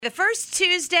The first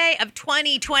Tuesday of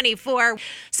 2024.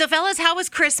 So, fellas, how was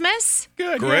Christmas?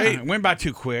 Good, Great. Yeah. It went by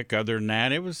too quick. Other than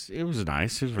that, it was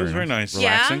nice. It was very nice.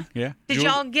 Relaxing. Yeah. Did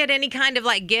y'all get any kind of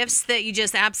gifts that you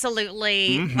just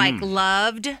absolutely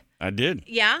loved? I did.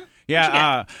 Yeah.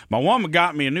 Yeah, my woman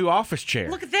got me a new office chair.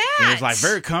 Look at that. And it was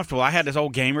very comfortable. I had this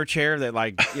old gamer chair that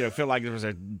felt like there was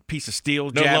a piece of steel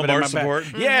No jabbing in lumbar my support?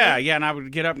 back. Yeah, and I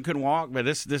would get up and couldn't walk, but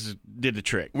this did the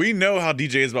trick. We know how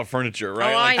DJ is about furniture,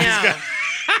 right? Oh, I know.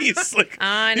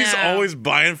 He's always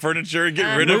buying furniture and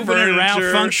getting rid of Moving furniture. it around,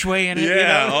 feng shui in it.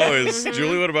 Yeah, always.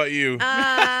 Julie, what about you?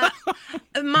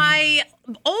 My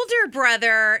older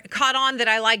brother caught on that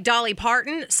I like Dolly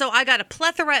Parton, so I got a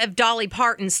plethora of Dolly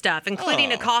Parton stuff,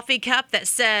 including a coffee cup that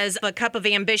says a cup of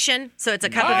ambition. So it's a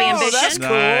cup of ambition. That's cool.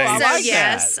 Nice. I So like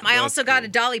yes, that. I also got a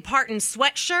Dolly Parton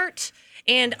sweatshirt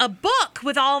and a book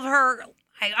with all of her,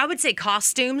 I would say,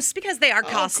 costumes, because they are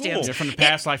costumes. cool. They're from the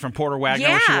past, like from Porter Wagner,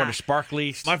 where she Yeah. wore the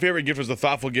sparkly. My favorite gift was a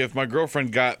thoughtful gift. My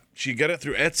girlfriend got it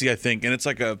through Etsy, I think, and it's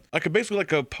basically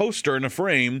like a poster in a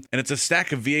frame, and it's a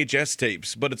stack of VHS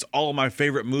tapes, but it's all my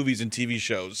favorite movies and TV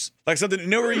shows. Like something,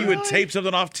 where you would tape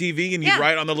something off TV and you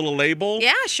write on the little label?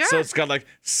 Yeah, sure. So it's got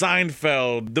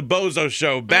Seinfeld, The Bozo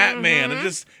Show, Batman, and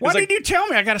just Why did you tell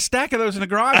me? I got a stack of those in the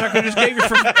garage. I could have just gave you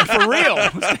for real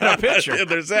instead of a picture.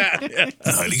 there's that. Yeah.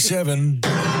 97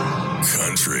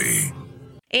 Country.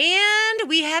 And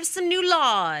we have some new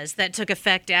laws that took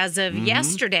effect as of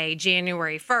yesterday,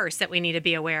 January 1st, that we need to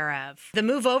be aware of. The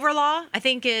move over law, I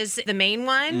think, is the main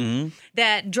one,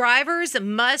 that drivers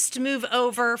must move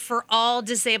over for all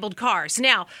disabled cars.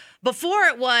 Now, before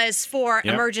it was for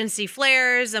emergency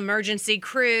flares, emergency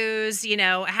crews,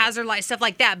 hazard lights, stuff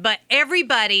like that. But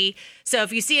everybody, so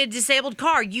if you see a disabled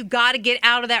car, you got to get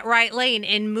out of that right lane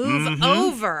and move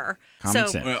over. Common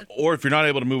sense. Or if you're not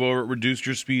able to move over, reduce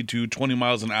your speed to 20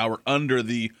 miles an hour under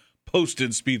the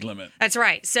posted speed limit. That's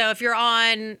right. So if you're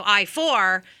on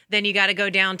I-4, then you got to go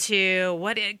down to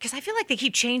because I feel like they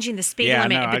keep changing the speed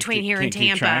limit between here and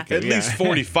can't keep Tampa. track. At least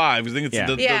 45. I think it's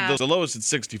Yeah. the lowest is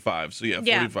 65. So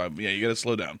 45. Yeah, you got to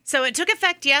slow down. So it took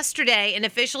effect yesterday, and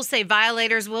officials say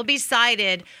violators will be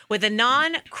cited with a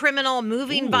non-criminal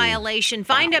moving violation,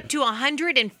 fined up to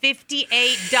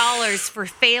 $158 for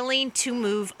failing to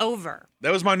move over.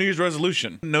 That was my New Year's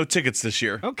resolution. No tickets this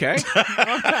year. Okay.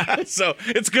 So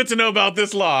it's good to know about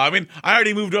this law. I mean, I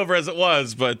already moved over as it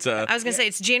was, but I was going to say,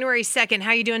 it's January 2nd.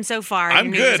 How you doing so far? I'm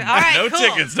Your New Year's- good. All right, no cool.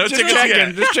 tickets. No tickets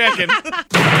yet. Just checking.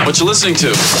 What you listening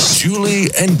to? Julie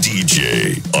and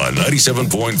DJ on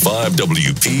 97.5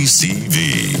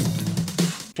 WPCV.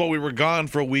 While we were gone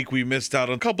for a week, we missed out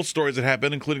on a couple stories that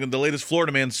happened, including the latest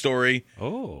Florida man story.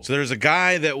 Oh. So there's a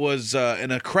guy that was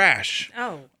in a crash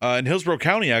in Hillsborough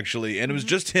County, actually, and it was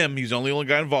just him. He's the only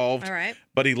guy involved. All right.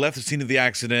 But he left the scene of the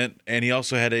accident, and he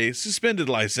also had a suspended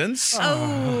license.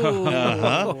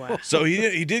 Oh. So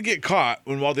he did get caught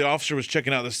while the officer was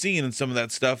checking out the scene and some of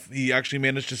that stuff. He actually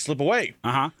managed to slip away.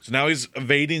 So now he's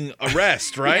evading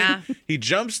arrest, right? Yeah. He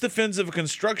jumps the fence of a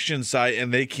construction site,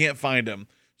 and they can't find him.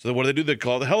 So what do? They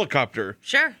call the helicopter.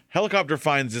 Sure. Helicopter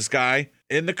finds this guy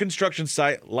in the construction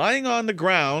site, lying on the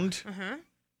ground,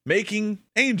 making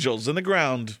angels in the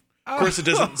ground. Of course, it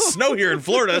doesn't snow here in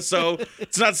Florida, so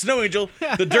it's not snow angel.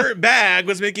 The dirt bag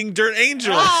was making dirt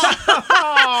angels.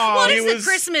 Well, He it's was- the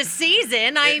Christmas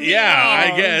season. I mean,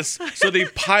 Yeah, I guess. So the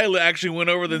pilot actually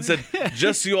went over there and said,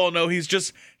 just so you all know, he's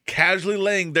just casually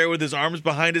laying there with his arms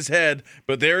behind his head,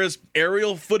 but there is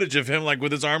aerial footage of him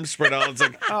with his arms spread out. It's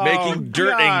making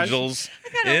dirt gosh. angels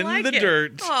kinda in like the it.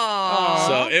 dirt. Aw.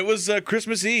 So it was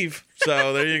Christmas Eve.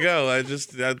 So there you go. I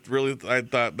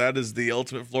thought that is the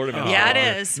ultimate Florida man. Yeah, it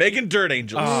is. Making dirt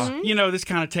angels. This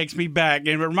kind of takes me back, and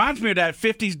it reminds me of that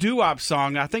 50s doo-wop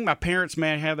song. I think my parents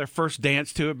may have their first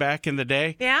dance to it back in the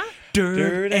day. Yeah?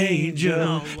 Dirt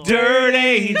angel, Lord. dirt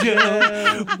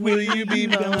angel, will you be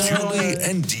mine? Julie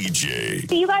and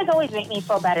DJ You guys always make me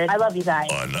feel better. I love you guys.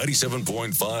 on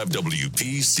 97.5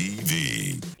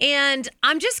 WPCV. And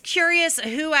I'm just curious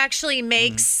who actually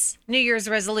makes New Year's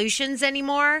resolutions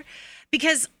anymore,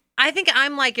 because I think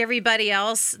I'm like everybody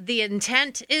else. The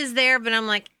intent is there, but I'm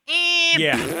like,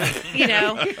 Yeah.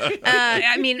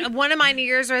 I mean, one of my New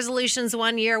Year's resolutions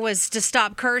one year was to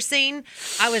stop cursing.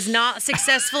 I was not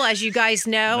successful, as you guys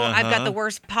know. I've got the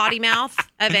worst potty mouth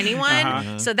of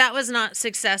anyone, so that was not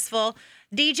successful.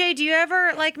 DJ, do you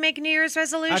ever make New Year's I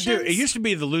resolutions? do. It used to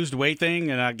be the lose the weight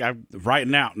thing, and I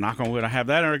writing out, knock on wood, I have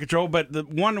that under control. But the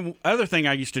one other thing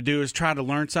I used to do is try to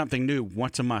learn something new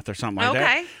once a month or something like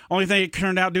that. Okay. Only thing it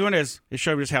turned out doing is it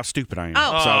showed me just how stupid I am.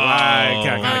 Oh. So I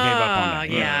kind of gave up on that.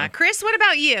 Yeah. Chris, what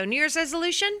about you? New Year's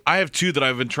resolution? I have two that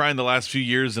I've been trying the last few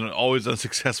years and always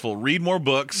unsuccessful. Read more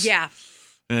books. Yeah.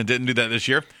 and I didn't do that this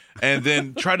year. And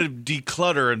then try to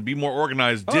declutter and be more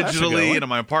organized that's a good digitally one. in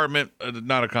my apartment.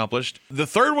 Not accomplished. The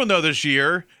third one, though, this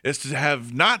year is to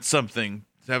have not something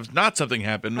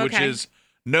happen, which Okay. is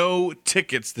no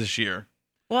tickets this year.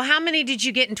 Well, how many did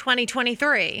you get in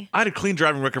 2023? I had a clean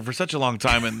driving record for such a long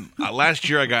time, and last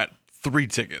year I got 3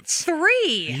 tickets.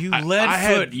 3. You I lead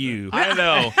had- foot, you. I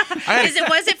know. I had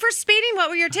Was it for speeding? What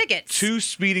were your tickets? 2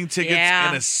 speeding tickets Yeah.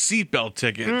 and a seatbelt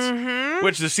ticket,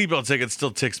 which the seatbelt ticket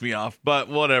still ticks me off, but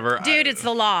whatever. Dude, it's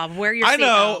the law. Wear your I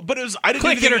know, seatbelt. but it was I didn't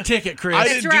Click do it or anything- ticket, Chris. I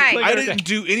That's didn't right. do, Click I it or didn't ticket.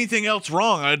 do anything else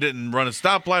wrong. I didn't run a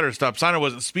stoplight or a stop sign. I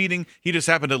wasn't speeding. He just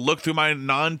happened to look through my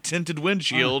non-tinted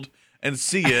windshield and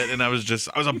see it, and I was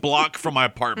a block from my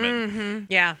apartment.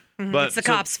 Yeah. Mhm. But It's the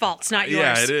so- cop's fault. It's not yours.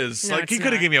 Yeah, it is. No, like he it's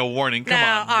could have not. given me a warning. Come No,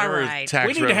 on, all there was right. tax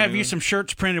We need to have revenue. you some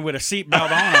shirts printed with a seatbelt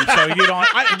on them so you don't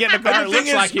get in the car. The It thing looks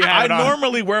is, like you have I it on.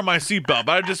 normally wear my seatbelt, but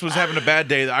I just was having a bad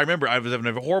day. I remember I was having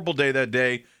a horrible day that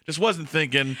day. Just wasn't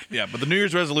thinking. Yeah, but the New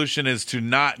Year's resolution is to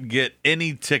not get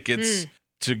any tickets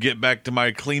to get back to my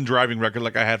clean driving record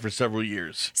like I had for several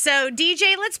years. So,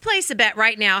 DJ, let's place a bet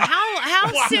right now.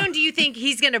 How soon do you think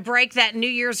he's going to break that New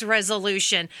Year's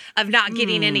resolution of not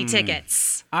getting any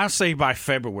tickets? I'll say by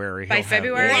February. By he'll have it.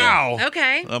 February? Wow.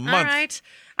 Okay. A month. All right.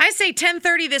 I say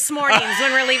 10:30 this morning is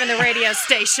when we're leaving the radio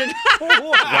station.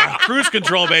 Wow, cruise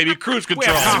control, baby, cruise We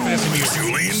control. have confidence in you.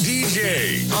 Julie and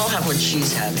DJ I'll have what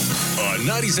she's having. on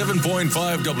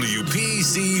 97.5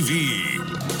 WPCV.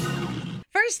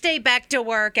 First day back to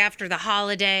work after the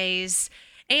holidays.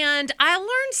 And I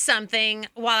learned something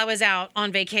while I was out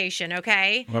on vacation,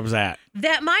 okay? What was that?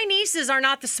 That my nieces are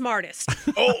not the smartest.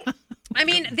 Oh, I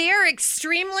mean, they're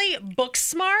extremely book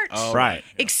smart. Oh. Right.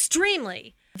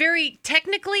 Extremely. Very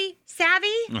technically savvy.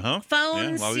 Uh-huh.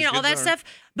 Phones, Yeah, a lot of these all kids that are. stuff.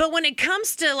 But when it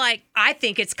comes to I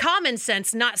think it's common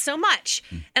sense, not so much.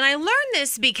 And I learned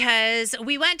this because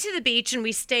we went to the beach and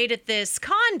we stayed at this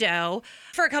condo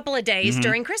for a couple of days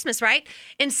during Christmas, right?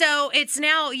 And so it's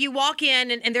now you walk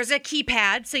in and there's a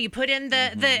keypad. So you put in the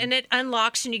and it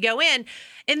unlocks and you go in.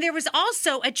 And there was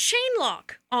also a chain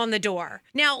lock on the door.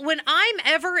 Now, when I'm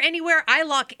ever anywhere, I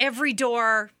lock every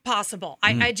door possible.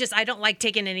 I don't like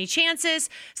taking any chances.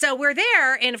 So we're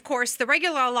there, and of course, the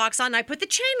regular lock's on. I put the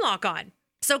chain lock on.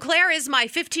 So Claire is my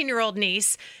 15-year-old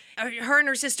niece. Her and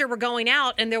her sister were going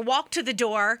out, and they walked to the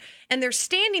door, and they're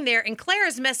standing there, and Claire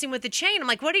is messing with the chain. I'm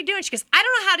like, what are you doing? She goes, I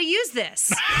don't know how to use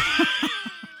this.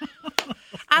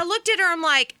 I looked at her. I'm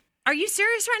like, are you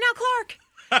serious right now, Clark?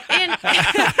 And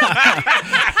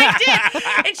I did.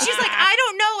 And she's like, I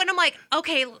don't know. And I'm like,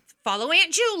 okay, follow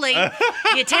Aunt Julie.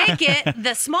 You take it,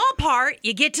 the small part,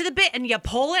 you get to the bit and you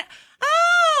pull it.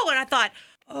 Oh, and I thought,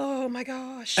 oh my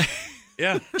gosh.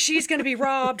 yeah. She's going to be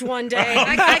robbed one day.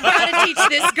 I got to teach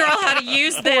this girl how to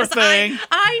use this. thing.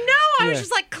 I know. I was Yeah.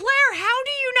 just like, Claire, how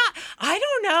do you not? I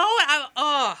don't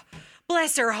know.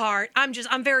 Bless her heart. I'm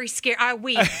very scared. I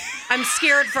weep. I'm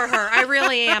scared for her. I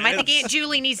really am. I think Aunt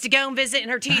Julie needs to go and visit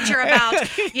her teacher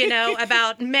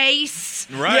about mace.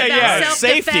 Right. About Yeah,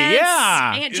 self-defense. safety,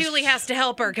 yeah. Aunt Julie has to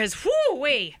help her because,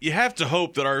 whoo-wee. You have to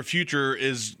hope that our future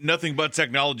is nothing but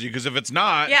technology, because if it's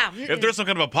not, Yeah. if there's some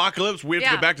kind of apocalypse, we have to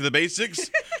Yeah. go back to the basics.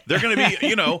 They're going to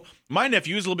be, my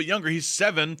nephew is a little bit younger. He's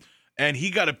 7, and he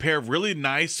got a pair of really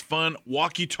nice, fun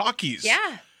walkie-talkies.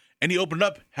 Yeah. And he opened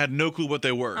up, had no clue what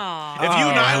they were. Aw. If you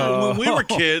and I, when we were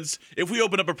kids, if we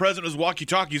opened up a present with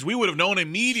walkie-talkies, we would have known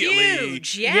immediately.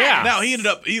 Huge. Yes. Yeah. Now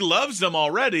he loves them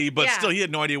already, but Yeah. still he had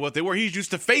no idea what they were. He's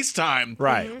used to FaceTime.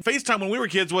 Right. FaceTime when we were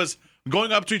kids was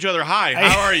going up to each other. Hi,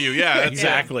 how are you? Yeah, that's it.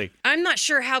 Exactly. I'm not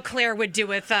sure how Claire would do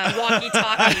with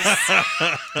walkie-talkies.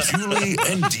 Julie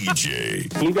and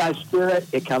DJ You guys hear it,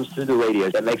 it comes through the radio.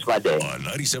 That makes my day. on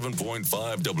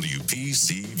 97.5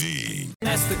 WPCV.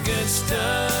 That's the good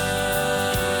stuff.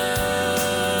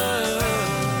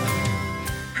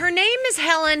 Her name is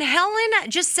Helen. Helen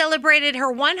just celebrated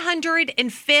her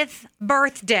 105th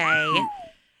birthday.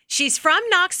 She's from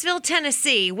Knoxville,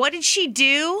 Tennessee. What did she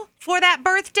do for that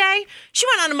birthday? She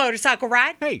went on a motorcycle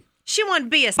ride. Hey. She wanted to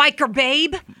be a biker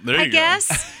babe, There I you go.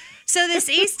 guess. So this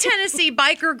East Tennessee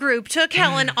biker group took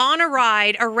Helen on a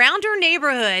ride around her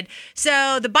neighborhood.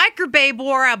 So the biker babe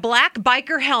wore a black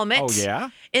biker helmet. Oh, yeah?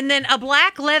 And then a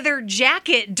black leather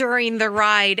jacket during the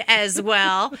ride as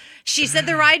well. She said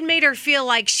the ride made her feel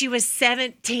like she was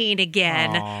 17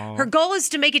 again. Her goal is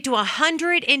to make it to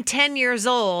 110 years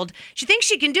old. She thinks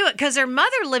she can do it because her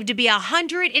mother lived to be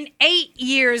 108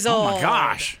 years old. Oh, my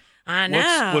gosh. I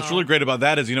know. What's really great about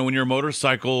that is, when you're a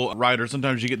motorcycle rider,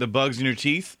 sometimes you get the bugs in your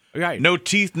teeth. Right. No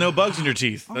teeth, no bugs in your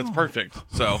teeth. That's perfect.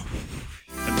 So,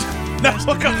 no,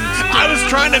 look, I was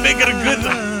trying to make it a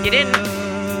good, You didn't.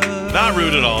 not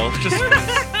rude at all. Just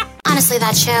Honestly,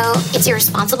 that show, it's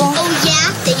irresponsible. Oh,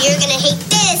 yeah? Then you're going to hate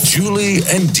this. Julie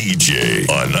and DJ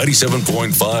on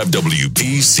 97.5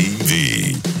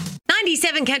 WPCV.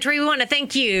 97 Country, we want to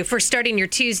thank you for starting your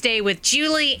Tuesday with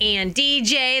Julie and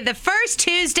DJ, the first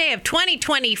Tuesday of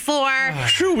 2024.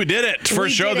 Phew, we did it.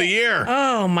 First show of the year.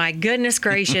 Oh, my goodness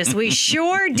gracious. We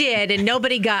sure did. And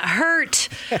nobody got hurt.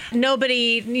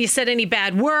 Nobody said any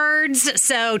bad words.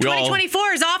 So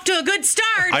 2024 is off to a good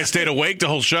start. I stayed awake the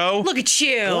whole show. Look at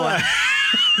you.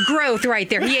 Growth right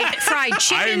there. He ate fried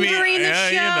chicken during the show.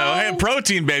 You know, hey,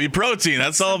 protein, baby, protein.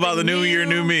 That's all about the new year,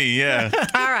 new me. Yeah.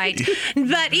 All right.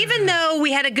 But even though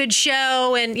we had a good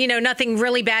show and, nothing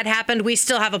really bad happened, we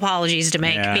still have apologies to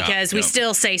make because we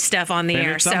still say stuff on the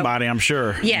air. Somebody, I'm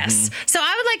sure. Yes. So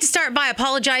I would like to start by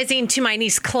apologizing to my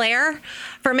niece Claire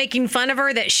for making fun of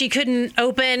her that she couldn't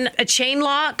open a chain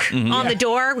lock on the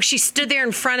door. She stood there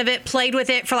in front of it, played with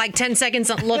it for like 10 seconds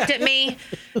and looked at me.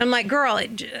 I'm like, girl,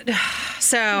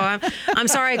 so I'm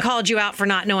sorry I called you out for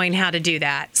not knowing how to do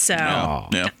that. So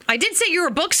I did say you were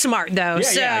book smart, though.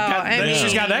 She's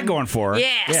got that going for her.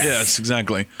 Yes,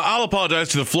 exactly. I'll apologize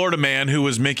to the Florida man who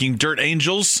was making dirt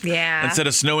angels instead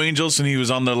of snow angels, and he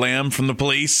was on the lam from the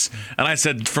police. And I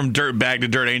said from dirt bag to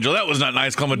dirt angel. That was not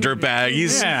nice. Call him a dirt bag.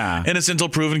 He's innocent until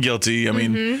proven guilty. I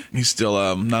mean, he's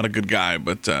still not a good guy,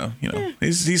 but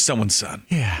he's someone's son.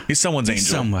 Yeah, he's someone's angel.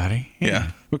 Somebody.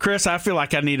 Yeah. Well, Chris, I feel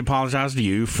like I need to apologize to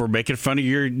you for making fun of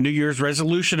your New Year's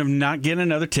resolution of not getting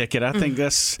another ticket. I think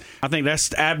that's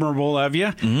admirable of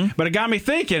you. But it got me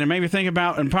thinking and made me think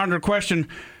about and ponder the question: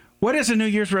 what is a New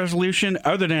Year's resolution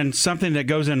other than something that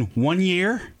goes in one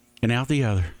year and out the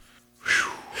other?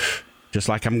 Whew. Just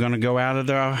like I'm going to go out of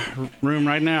the room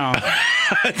right now.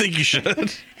 I think you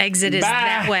should. Exit is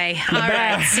that way. All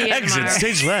right. See you Exit, tomorrow.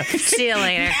 stage left. See you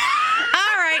later.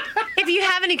 All right. If you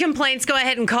have any complaints, go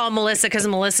ahead and call Melissa because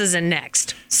Melissa's in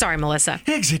next. Sorry, Melissa.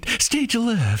 Exit, stage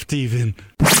left, even.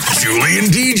 Julie and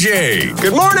DJ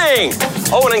Good morning.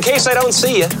 Oh, and in case I don't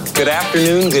see you, good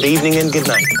afternoon, good evening, and good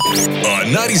night. on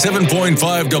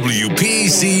 97.5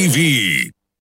 WPCV.